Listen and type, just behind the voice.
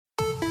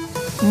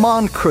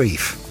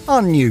Moncrief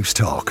on News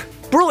Talk.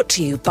 Brought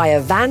to you by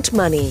Avant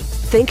Money.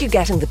 Think you're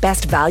getting the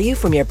best value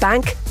from your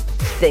bank?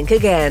 Think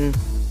again.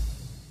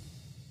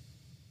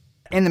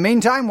 In the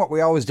meantime, what we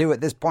always do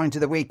at this point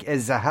of the week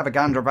is have a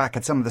gander back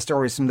at some of the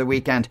stories from the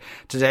weekend.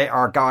 Today,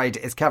 our guide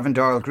is Kevin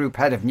Doyle, Group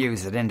Head of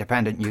News at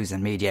Independent News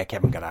and Media.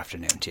 Kevin, good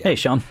afternoon to you. Hey,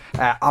 Sean.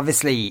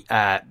 Obviously,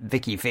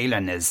 Vicky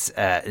Phelan is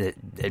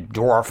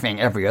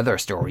dwarfing every other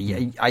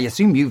story. I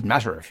assume you've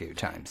met her a few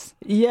times.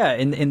 Yeah,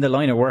 in the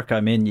line of work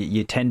I'm in,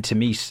 you tend to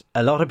meet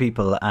a lot of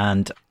people,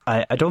 and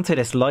I don't say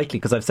this lightly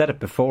because I've said it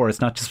before. It's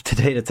not just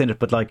today that's in it,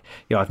 but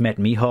I've met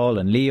Micheál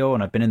and Leo,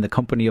 and I've been in the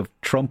company of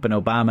Trump and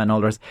Obama and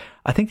all those.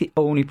 I think the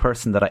only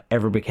person that I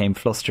ever became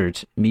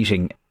flustered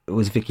meeting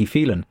was Vicky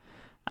Phelan,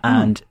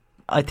 and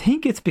I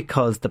think it's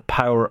because the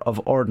power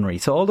of ordinary.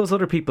 So all those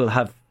other people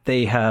have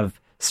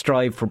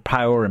strived for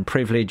power and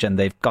privilege, and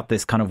they've got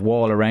this kind of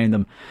wall around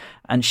them,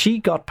 and she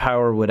got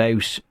power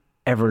without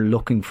ever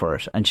looking for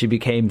it, and she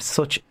became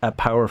such a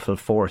powerful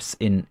force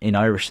in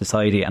Irish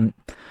society. And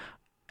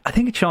I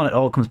think, Sean, it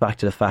all comes back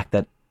to the fact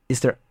that,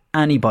 is there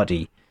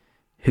anybody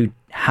who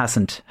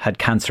hasn't had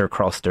cancer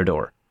cross their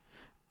door?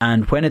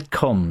 And when it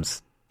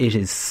comes, it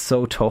is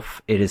so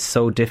tough, it is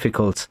so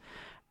difficult,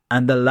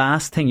 and the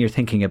last thing you're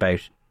thinking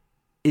about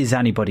is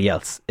anybody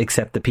else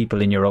except the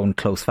people in your own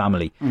close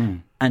family.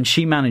 And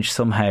she managed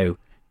somehow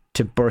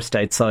to burst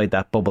outside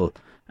that bubble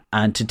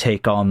and to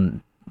take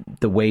on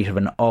the weight of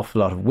an awful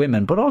lot of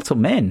women, but also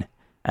men.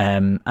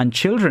 And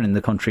children in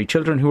the country,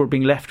 children who were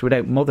being left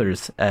without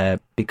mothers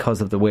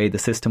because of the way the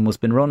system was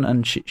being run,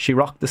 and she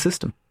rocked the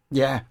system.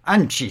 Yeah,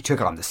 and she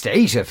took on the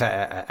state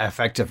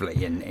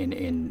effectively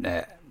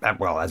in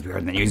well, as we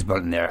heard in the news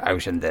bulletin there,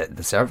 out in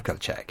the cervical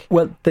check.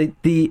 Well,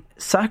 the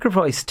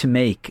sacrifice to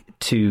make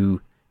to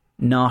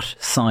not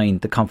sign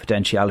the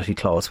confidentiality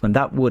clause, when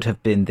that would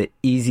have been the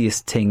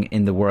easiest thing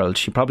in the world,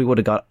 she probably would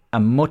have got a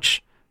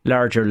much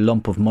larger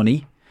lump of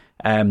money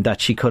that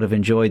she could have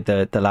enjoyed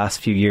the last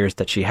few years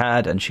that she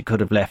had, and she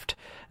could have left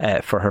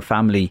for her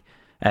family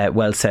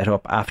well set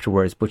up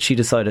afterwards. But she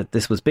decided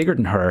this was bigger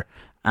than her,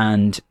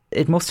 and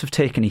it must have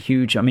taken a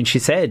huge... I mean, she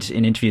said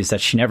in interviews that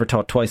she never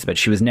thought twice about it.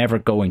 She was never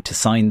going to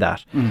sign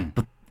that.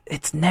 But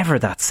it's never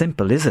that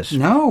simple, is it?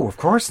 No, of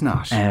course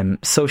not.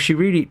 So she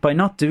really, by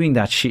not doing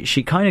that,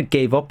 she kind of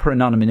gave up her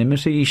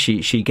anonymity.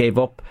 She gave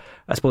up,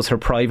 I suppose, her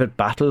private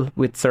battle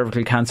with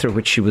cervical cancer,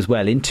 which she was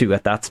well into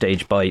at that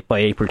stage by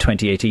April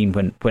 2018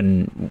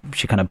 when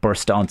she kind of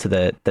burst onto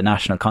the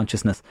national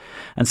consciousness.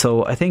 And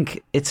so I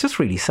think it's just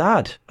really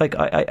sad.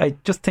 I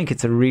just think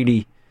it's a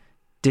really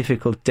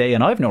difficult day,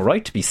 and I've no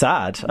right to be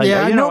sad.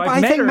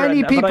 I think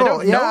many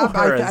people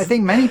I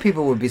think many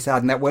people would be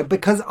sad in that way,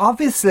 because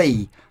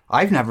obviously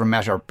I've never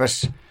met her,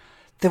 but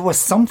there was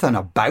something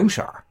about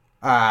her.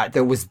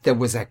 There was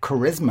a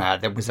charisma,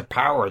 there was a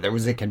power, there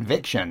was a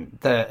conviction.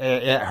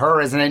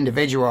 Her as an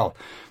individual,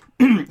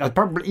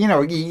 probably,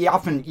 you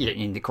often,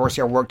 in the course of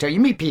your work, you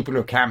meet people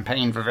who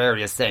campaign for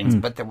various things,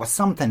 but there was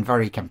something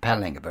very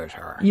compelling about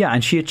her. Yeah,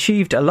 and she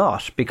achieved a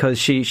lot because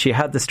she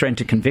had the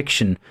strength of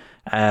conviction.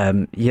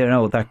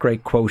 That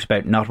great quote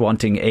about not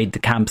wanting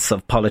aide-de-camps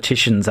of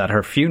politicians at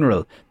her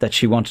funeral, that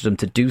she wanted them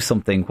to do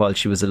something while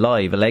she was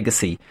alive, a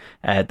legacy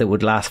that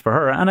would last for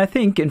her. And I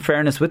think, in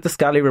fairness, with the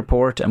Scally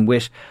report and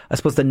with, I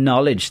suppose, the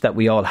knowledge that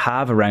we all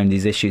have around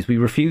these issues, we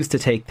refuse to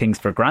take things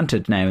for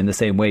granted now in the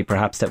same way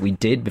perhaps that we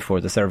did before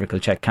the cervical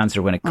check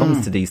cancer. When it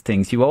comes to these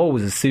things, you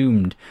always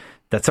assumed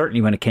that,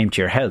 certainly when it came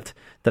to your health,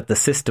 that the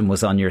system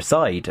was on your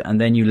side,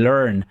 and then you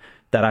learn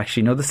that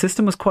actually, no, the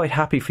system was quite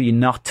happy for you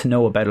not to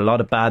know about a lot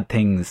of bad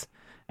things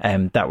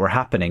that were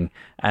happening.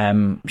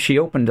 She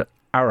opened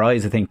our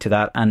eyes, I think, to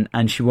that, and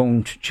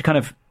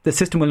the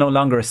system will no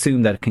longer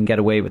assume that it can get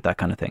away with that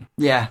kind of thing.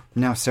 Yeah,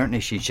 no, certainly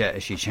she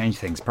changed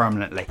things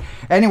permanently.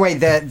 Anyway,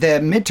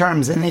 the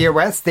midterms in the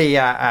US, the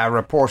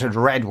reported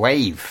red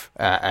wave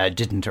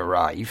didn't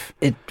arrive.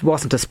 It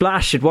wasn't a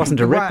splash, it wasn't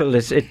a ripple,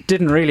 it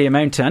didn't really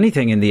amount to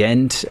anything in the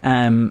end,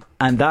 and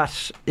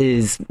that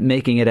is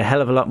making it a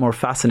hell of a lot more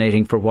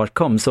fascinating for what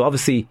comes. So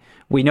obviously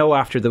we know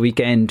after the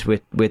weekend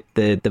with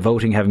the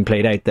voting having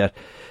played out that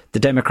the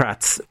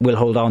Democrats will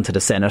hold on to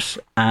the Senate,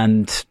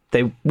 and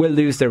they will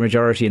lose their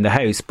majority in the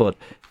House, but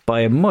by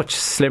a much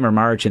slimmer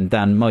margin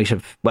than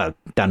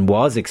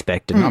was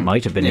expected, not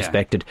might have been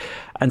expected.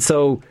 And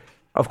so,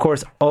 of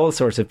course, all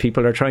sorts of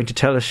people are trying to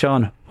tell us,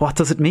 Sean, what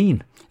does it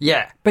mean?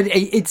 Yeah, but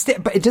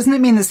it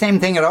doesn't mean the same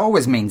thing it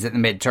always means at the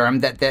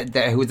midterm,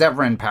 that who's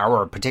ever in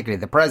power,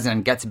 particularly the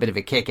president, gets a bit of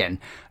a kick in,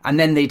 and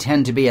then they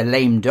tend to be a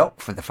lame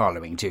duck for the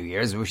following 2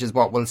 years, which is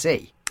what we'll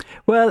see.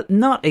 Well,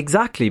 not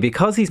exactly.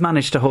 Because he's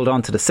managed to hold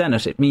on to the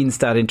Senate, it means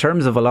that in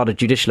terms of a lot of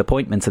judicial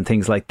appointments and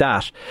things like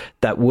that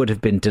would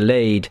have been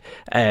delayed,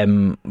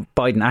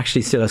 Biden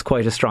actually still has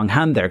quite a strong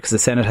hand there, because the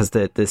Senate has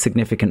the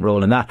significant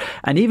role in that.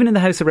 And even in the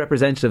House of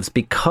Representatives,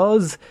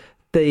 because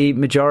the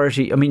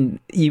majority, I mean,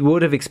 you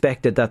would have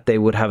expected that they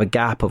would have a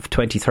gap of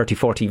 20, 30,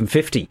 40, even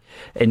 50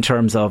 in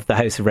terms of the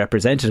House of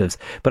Representatives.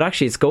 But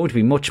actually, it's going to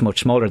be much,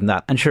 much smaller than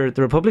that. And sure,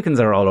 the Republicans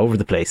are all over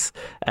the place.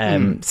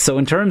 So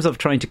in terms of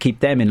trying to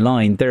keep them in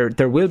line,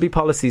 there will be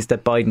policies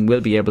that Biden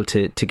will be able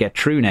to get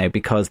through now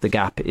because the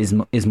gap is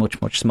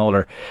much, much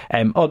smaller.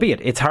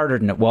 Albeit, it's harder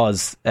than it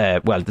was.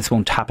 Well, this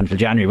won't happen till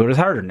January, but it's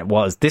harder than it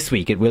was this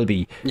week. It will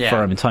be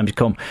for him in time to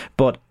come.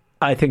 But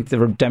I think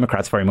the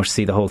Democrats very much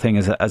see the whole thing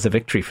as a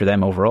victory for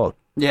them overall.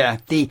 Yeah.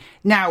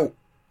 Now,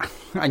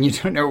 and you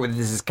don't know whether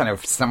this is kind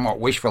of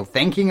somewhat wishful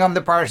thinking on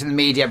the part of the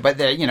media, but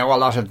a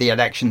lot of the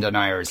election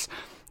deniers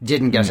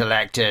didn't get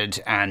elected,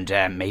 and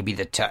maybe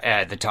the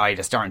tide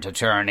is starting to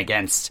turn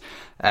against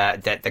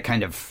the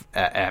kind of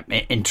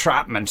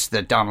entrapment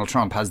that Donald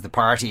Trump has the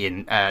party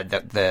in.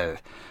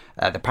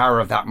 The power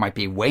of that might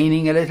be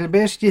waning a little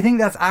bit. Do you think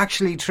that's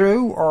actually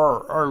true,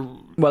 or?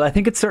 Well, I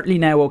think it's certainly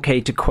now okay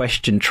to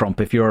question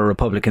Trump if you're a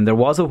Republican. There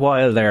was a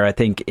while there, I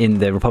think, in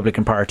the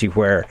Republican Party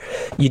where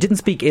you didn't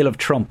speak ill of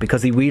Trump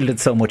because he wielded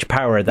so much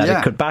power that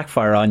it could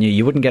backfire on you.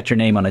 You wouldn't get your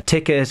name on a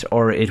ticket,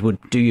 or it would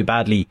do you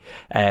badly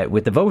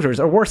with the voters.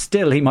 Or worse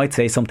still, he might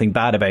say something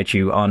bad about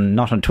you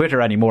not on Twitter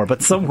anymore,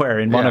 but somewhere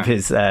in one of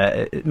his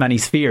many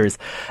spheres.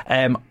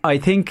 I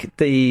think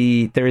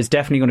there is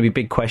definitely going to be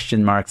big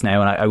question marks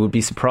now, and I would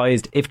be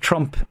surprised if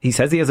Trump, he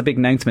says he has a big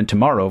announcement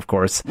tomorrow, of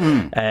course,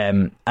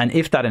 and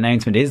if that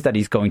announcement is that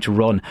he's going to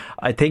run,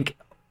 I think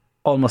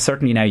almost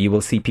certainly now you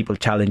will see people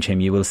challenge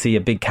him. You will see a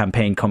big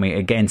campaign coming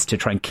against to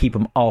try and keep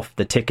him off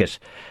the ticket,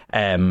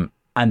 and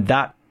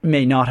that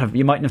you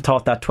mightn't have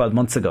thought that 12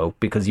 months ago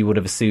because you would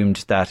have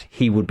assumed that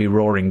he would be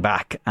roaring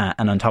back,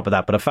 and on top of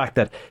that, but the fact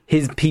that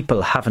his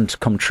people haven't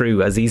come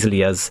true as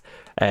easily as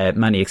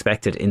many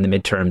expected in the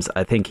midterms,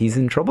 I think he's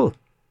in trouble.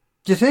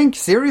 Do you think?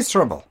 Serious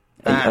trouble?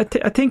 I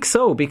think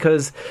so,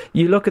 because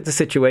you look at the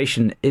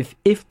situation, if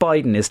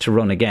Biden is to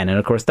run again, and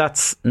of course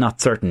that's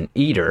not certain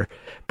either,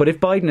 but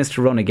if Biden is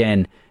to run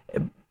again,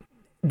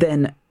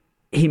 then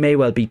he may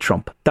well beat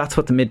Trump. That's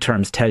what the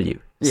midterms tell you.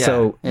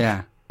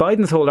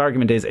 Biden's whole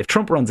argument is, if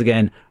Trump runs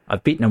again,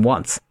 I've beaten him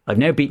once, I've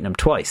now beaten him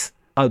twice,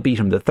 I'll beat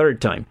him the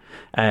third time.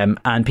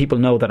 And people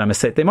know that I'm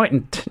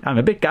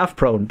a bit gaff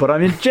prone, but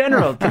I'm in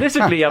general,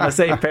 politically, I'm a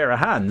safe pair of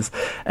hands.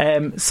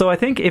 So I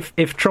think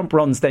if Trump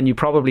runs, then you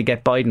probably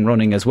get Biden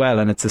running as well,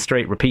 and it's a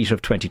straight repeat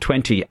of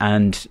 2020,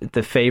 and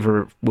the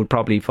favour would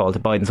probably fall to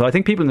Biden. So I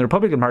think people in the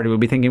Republican Party will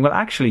be thinking, well,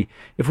 actually,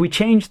 if we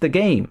change the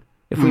game,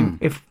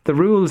 if the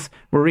rules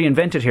were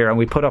reinvented here and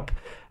we put up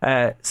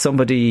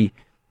somebody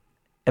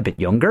a bit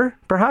younger,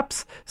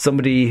 perhaps,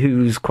 somebody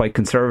who's quite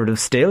conservative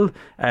still,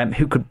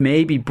 who could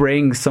maybe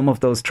bring some of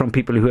those Trump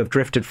people who have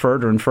drifted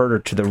further and further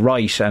to the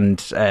right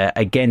and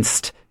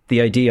against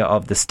the idea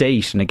of the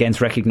state and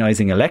against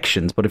recognising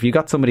elections. But if you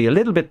got somebody a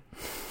little bit,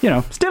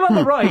 still on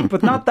the right,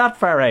 but not that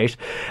far out,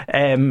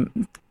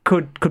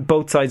 could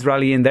both sides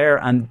rally in there,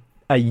 and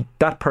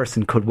that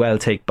person could well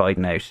take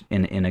Biden out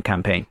in a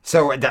campaign.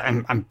 So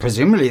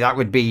presumably that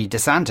would be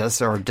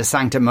DeSantis, or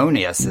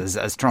DeSanctimonious,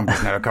 as Trump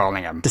is now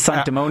calling him.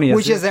 DeSanctimonious.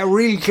 Which is a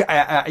real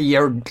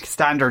your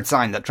standard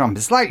sign that Trump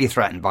is slightly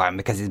threatened by him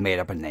because he's made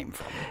up a name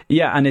for him.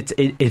 Yeah, and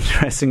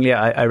interestingly,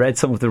 I read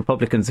some of the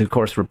Republicans who, of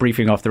course, were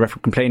briefing off the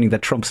record complaining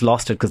that Trump's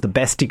lost it because the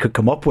best he could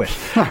come up with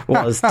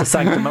was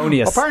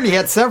DeSanctimonious. Apparently he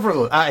had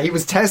several. He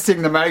was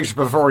testing them out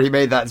before he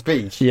made that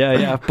speech.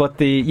 Yeah. But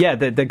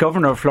the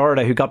governor of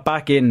Florida, who got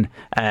back in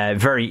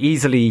very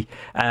easily,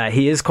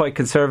 he is quite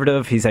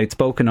conservative. He's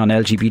outspoken on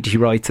LGBT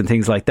rights and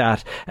things like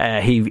that.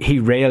 He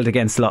railed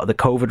against a lot of the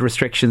COVID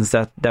restrictions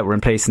that were in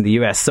place in the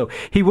US. So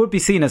he would be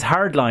seen as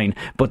hardline,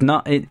 but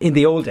not in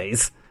the old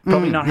days.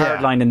 Probably not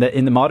hardline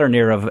in the modern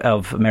era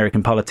of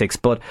American politics.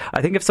 But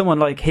I think if someone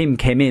like him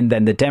came in,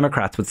 then the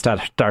Democrats would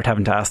start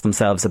having to ask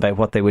themselves about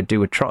what they would do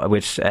with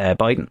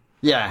Biden.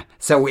 Yeah.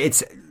 So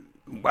it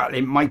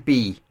might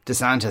be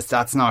DeSantis.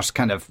 That's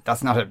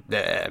not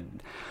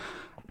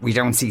we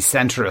don't see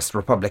centrist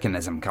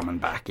republicanism coming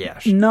back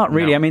yet. Not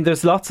really. No. I mean,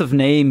 there's lots of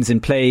names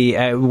in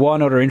play.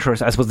 One other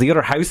interest, I suppose, the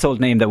other household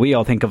name that we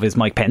all think of is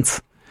Mike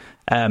Pence,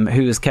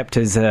 who has kept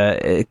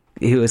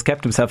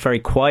himself very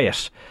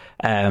quiet.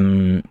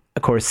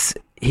 Of course,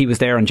 he was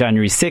there on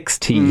January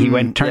 6th. He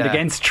turned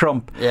against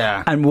Trump.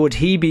 Yeah. And would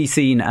he be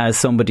seen as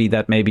somebody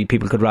that maybe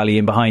people could rally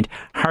in behind?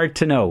 Hard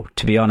to know,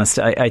 to be honest.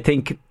 I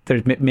think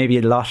there's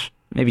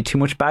maybe too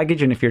much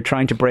baggage, and if you're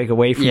trying to break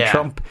away from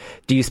Trump,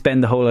 do you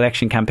spend the whole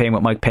election campaign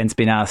with Mike Pence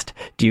being asked,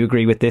 do you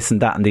agree with this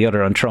and that and the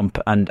other on Trump,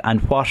 and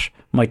what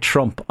might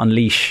Trump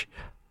unleash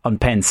on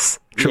Pence?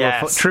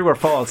 True or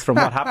false from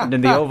what happened in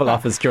the Oval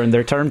Office during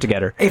their term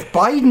together? If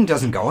Biden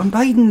doesn't go, and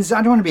Biden's,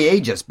 I don't want to be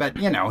ageist, but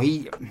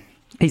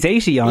he's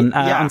 80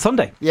 on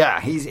Sunday.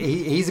 Yeah,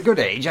 he's a good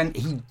age, and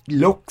he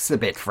looks a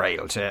bit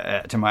frail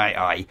to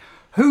my eye.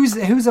 Who's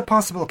a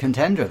possible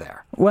contender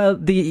there? Well,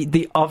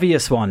 the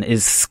obvious one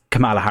is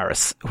Kamala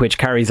Harris, which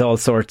carries all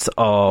sorts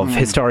of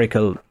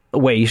historical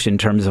weight in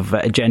terms of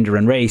gender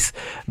and race.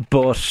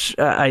 But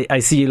I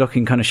see you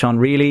looking kind of, Sean,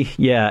 really?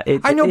 Yeah.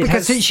 I know,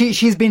 because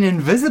she's been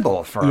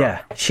invisible for...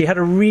 Yeah, she had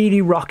a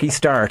really rocky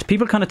start.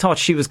 People kind of thought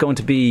she was going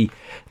to be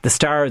the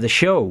star of the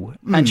show,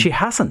 and she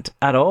hasn't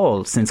at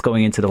all since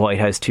going into the White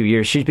House 2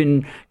 years. She's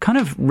been kind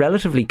of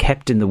relatively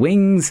kept in the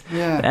wings.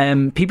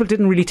 Yeah. People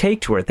didn't really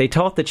take to her. They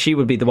thought that she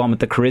would be the one with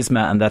the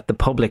charisma and that the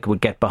public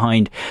would get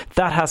behind.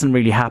 That hasn't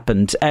really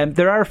happened.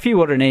 There are a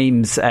few other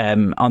names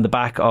on the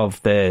back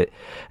of the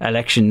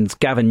elections.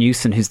 Gavin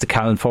Newsom, who's the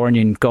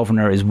Californian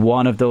governor, is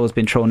one of those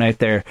been thrown out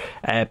there.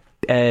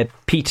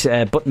 Pete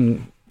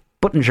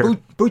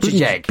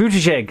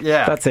Buttigieg,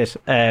 yeah, that's it.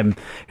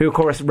 Who of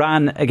course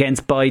ran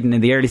against Biden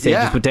in the early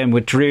stages, but then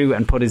withdrew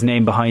and put his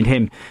name behind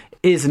him,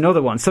 is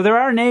another one. So there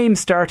are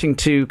names starting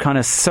to kind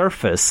of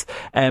surface,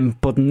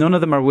 but none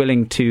of them are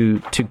willing to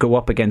go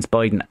up against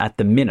Biden at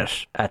the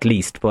minute, at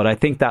least. But I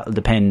think that'll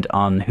depend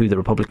on who the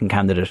Republican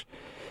candidate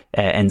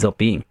ends up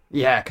being.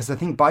 Yeah, because I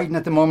think Biden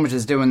at the moment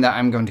is doing that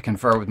I'm going to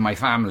confer with my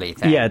family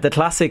thing. Yeah, the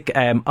classic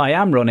I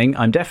am running,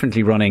 I'm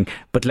definitely running,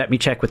 but let me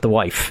check with the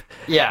wife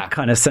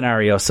kind of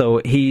scenario. So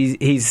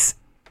he's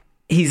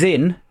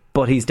in,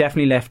 but he's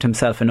definitely left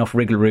himself enough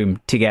wriggle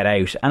room to get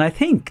out. And I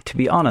think, to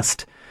be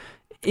honest,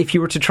 if you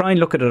were to try and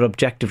look at it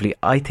objectively,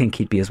 I think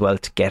he'd be as well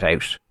to get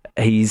out.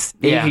 He's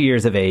 80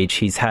 years of age.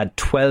 He's had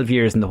 12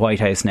 years in the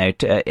White House now,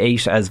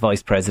 8 as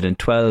Vice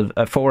President,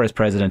 4 as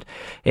President.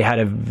 He had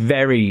a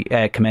very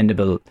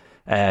commendable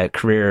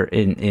career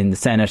in the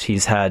Senate.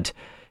 He's had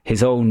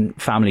his own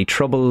family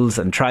troubles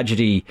and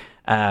tragedy,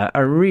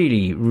 a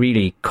really,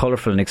 really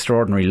colourful and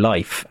extraordinary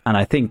life. And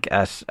I think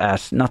at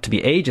not to be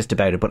ageist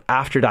about it, but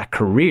after that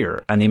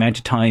career and the amount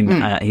of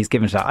time he's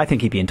given to that, I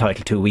think he'd be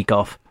entitled to a week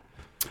off.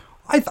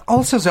 I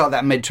also saw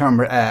that midterm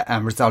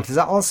result. Does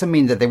that also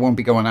mean that they won't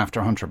be going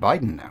after Hunter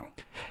Biden now?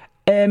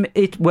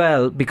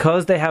 Well,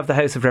 because they have the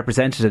House of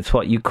Representatives,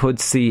 what you could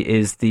see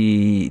is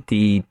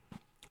the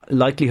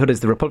likelihood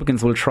is the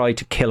Republicans will try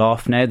to kill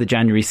off now the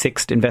January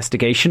 6th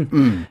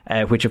investigation,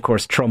 which of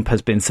course Trump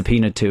has been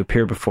subpoenaed to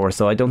appear before,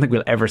 so I don't think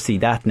we'll ever see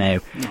that now.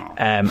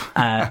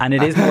 And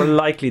it is more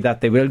likely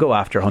that they will go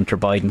after Hunter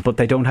Biden, but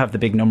they don't have the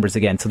big numbers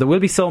again. So there will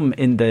be some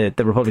in the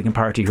Republican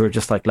Party who are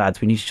just like,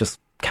 lads, we need to just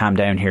calm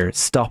down here,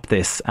 stop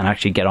this and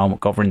actually get on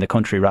with governing the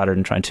country rather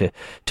than trying to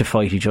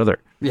fight each other.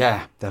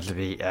 Yeah, that'll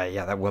be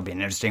that will be an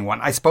interesting one.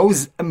 I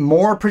suppose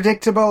more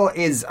predictable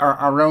is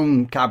our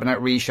own cabinet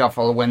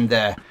reshuffle when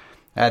the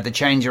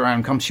change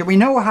around comes. Should we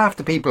know half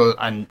the people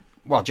and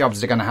what jobs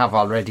they're going to have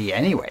already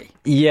anyway?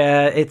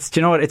 Yeah, do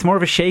you know what? It's more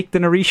of a shake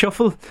than a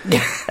reshuffle.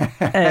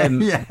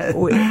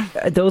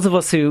 Those of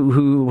us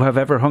who have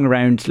ever hung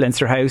around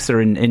Leinster House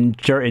or in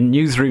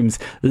newsrooms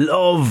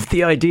love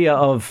the idea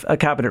of a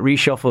cabinet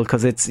reshuffle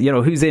because it's,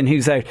 who's in,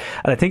 who's out.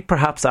 And I think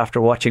perhaps after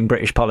watching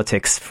British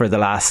politics for the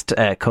last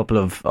couple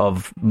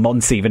of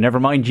months, even, never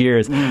mind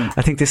years,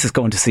 I think this is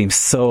going to seem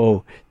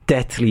so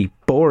deathly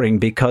boring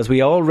because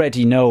we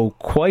already know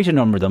quite a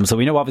number of them. So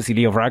we know obviously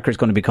Leo Varadkar is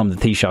going to become the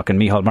Taoiseach and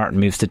Micheál Martin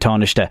moves to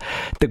Taoiseach.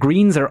 The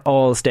Greens are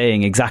all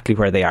staying exactly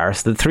where they are.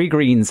 So the 3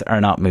 Greens are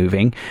not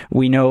moving.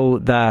 We know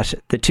that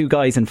the 2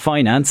 guys in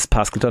finance,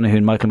 Paschal Donohoe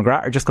and Michael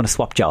McGrath, are just going to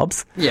swap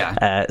jobs.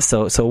 Yeah.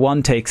 So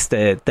one takes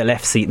the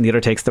left seat and the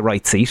other takes the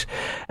right seat,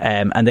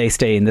 and they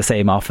stay in the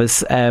same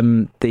office.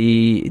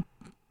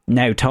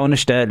 Now,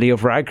 Taoiseach Leo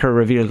Varadkar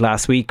revealed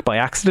last week by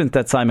accident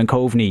that Simon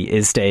Coveney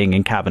is staying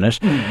in cabinet.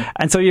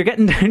 And so you're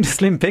getting down to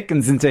slim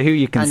pickings into who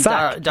you can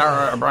sack.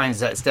 Darragh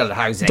O'Brien's still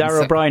housing.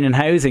 Darragh O'Brien in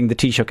housing, the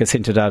Taoiseach has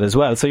hinted at as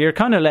well. So you're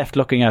kind of left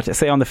looking at,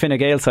 say, on the Fine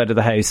Gael side of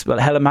the house, well,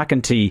 Helen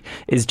McEntee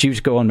is due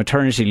to go on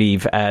maternity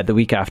leave the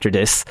week after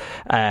this.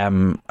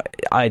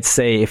 I'd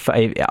say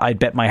I'd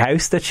bet my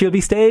house that she'll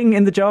be staying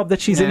in the job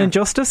that she's in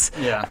Justice.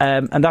 Yeah.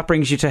 And that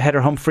brings you to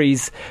Heather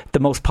Humphreys,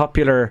 the most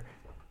popular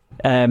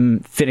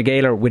Fine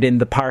Gaeler within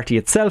the party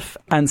itself,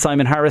 and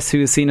Simon Harris,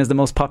 who is seen as the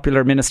most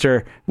popular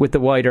minister with the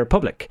wider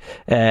public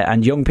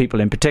and young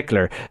people in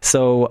particular.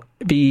 So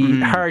it'd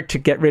be hard to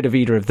get rid of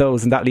either of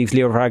those, and that leaves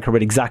Leo Varadkar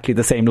with exactly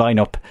the same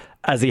lineup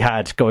as he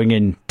had going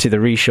into the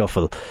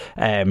reshuffle.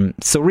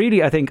 So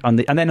really, I think and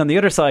then on the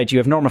other side you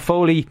have Norma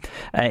Foley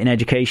in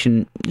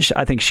education.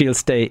 I think she'll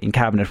stay in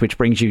cabinet, which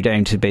brings you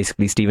down to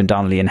basically Stephen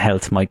Donnelly in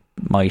health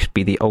might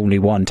be the only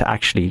one to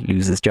actually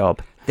lose his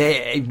job.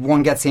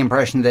 One gets the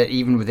impression that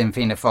even within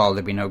Fianna Fáil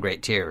there'd be no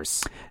great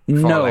tears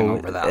falling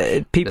over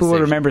that. People will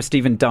remember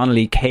Stephen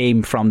Donnelly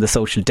came from the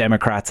Social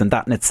Democrats, and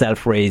that in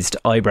itself raised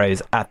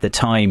eyebrows at the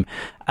time.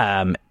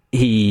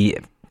 He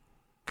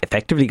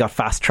effectively got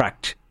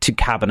fast-tracked to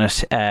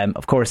cabinet.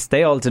 Of course,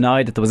 they all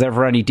denied that there was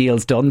ever any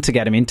deals done to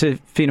get him into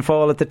Fianna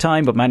Fáil at the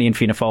time, but many in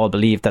Fianna Fáil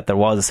believed that there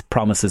was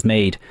promises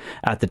made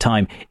at the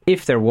time.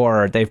 If there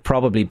were, they've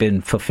probably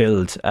been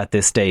fulfilled at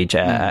this stage.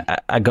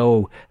 A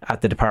go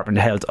at the Department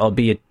of Health,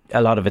 albeit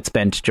a lot of it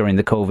spent during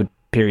the COVID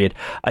period.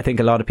 I think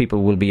a lot of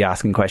people will be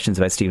asking questions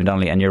about Stephen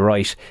Donnelly, and you're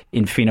right,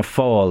 in Fianna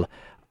Fáil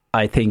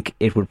I think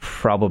it would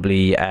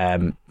probably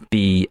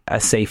be a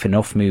safe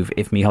enough move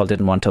if Micheál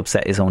didn't want to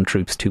upset his own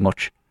troops too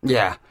much.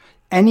 Yeah.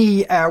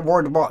 Any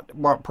word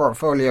what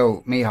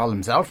portfolio Micheál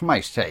himself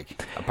might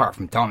take, apart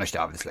from Taoiseach,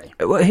 obviously?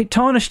 Well,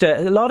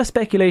 Taoiseach, a lot of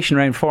speculation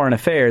around foreign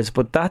affairs,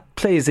 but that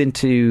plays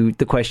into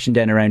the question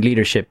then around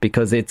leadership,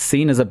 because it's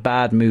seen as a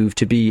bad move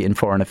to be in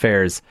foreign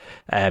affairs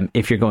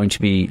if you're going to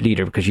be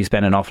leader, because you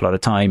spend an awful lot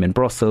of time in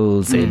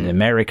Brussels, in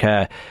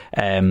America,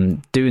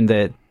 doing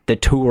the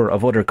tour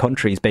of other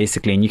countries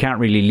basically, and you can't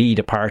really lead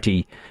a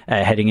party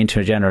heading into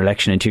a general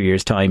election in 2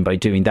 years' time by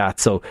doing that.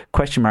 So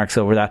question marks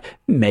over that.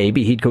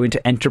 Maybe he'd go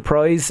into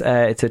enterprise.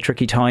 It's a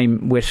tricky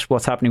time with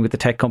what's happening with the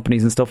tech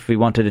companies and stuff if he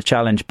wanted a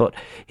challenge, but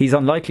he's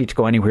unlikely to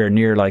go anywhere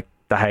near like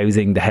the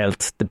housing, the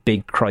health, the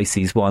big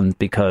crises one,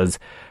 because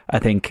I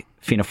think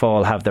Fianna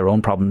Fáil have their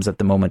own problems at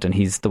the moment and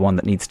he's the one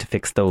that needs to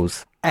fix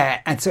those.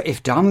 And so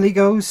if Donnelly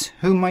goes,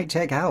 who might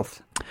take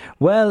health?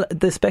 Well,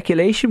 the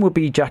speculation would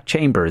be Jack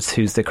Chambers,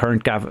 who's the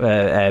current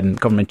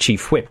government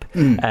chief whip,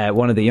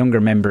 one of the younger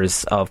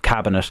members of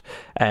cabinet,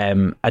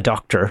 a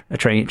doctor,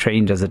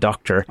 trained as a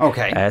doctor.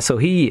 Okay. So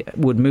he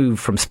would move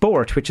from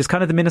sport, which is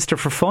kind of the Minister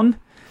for Fun,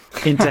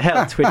 into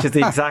health, which is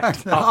the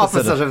exact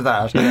opposite of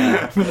that.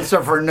 Yeah.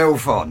 Minister for no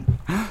fun.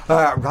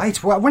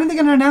 Right. Well, when are they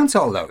going to announce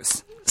all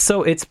those?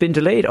 So it's been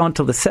delayed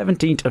until the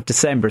 17th of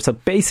December. So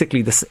basically,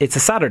 it's a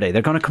Saturday.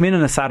 They're going to come in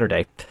on a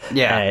Saturday to do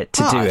it.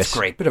 That's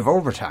great. Bit of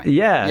overtime.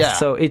 Yeah.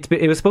 So it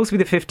was supposed to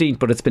be the 15th,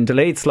 but it's been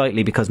delayed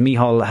slightly because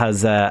Micheál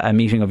has a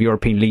meeting of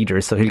European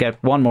leaders. So he'll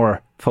get one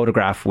more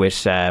photograph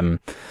with the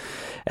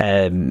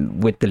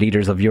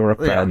leaders of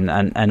Europe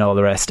and all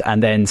the rest,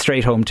 and then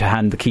straight home to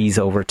hand the keys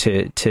over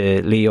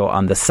to Leo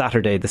on the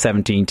Saturday the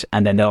 17th,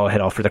 and then they'll all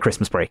head off for the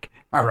Christmas break.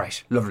 All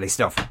right, lovely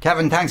stuff.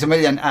 Kevin, thanks a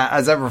million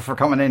as ever for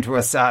coming into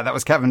us. That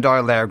was Kevin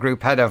Doyle there,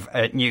 Group Head of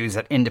News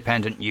at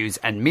Independent News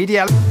and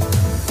Media.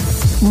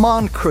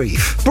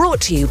 Moncrief.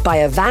 Brought to you by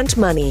Avant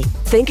Money.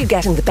 Think you're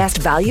getting the best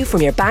value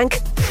from your bank?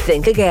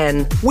 Think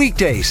again.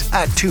 Weekdays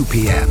at 2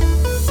 p.m.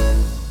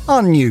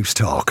 on News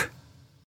Talk.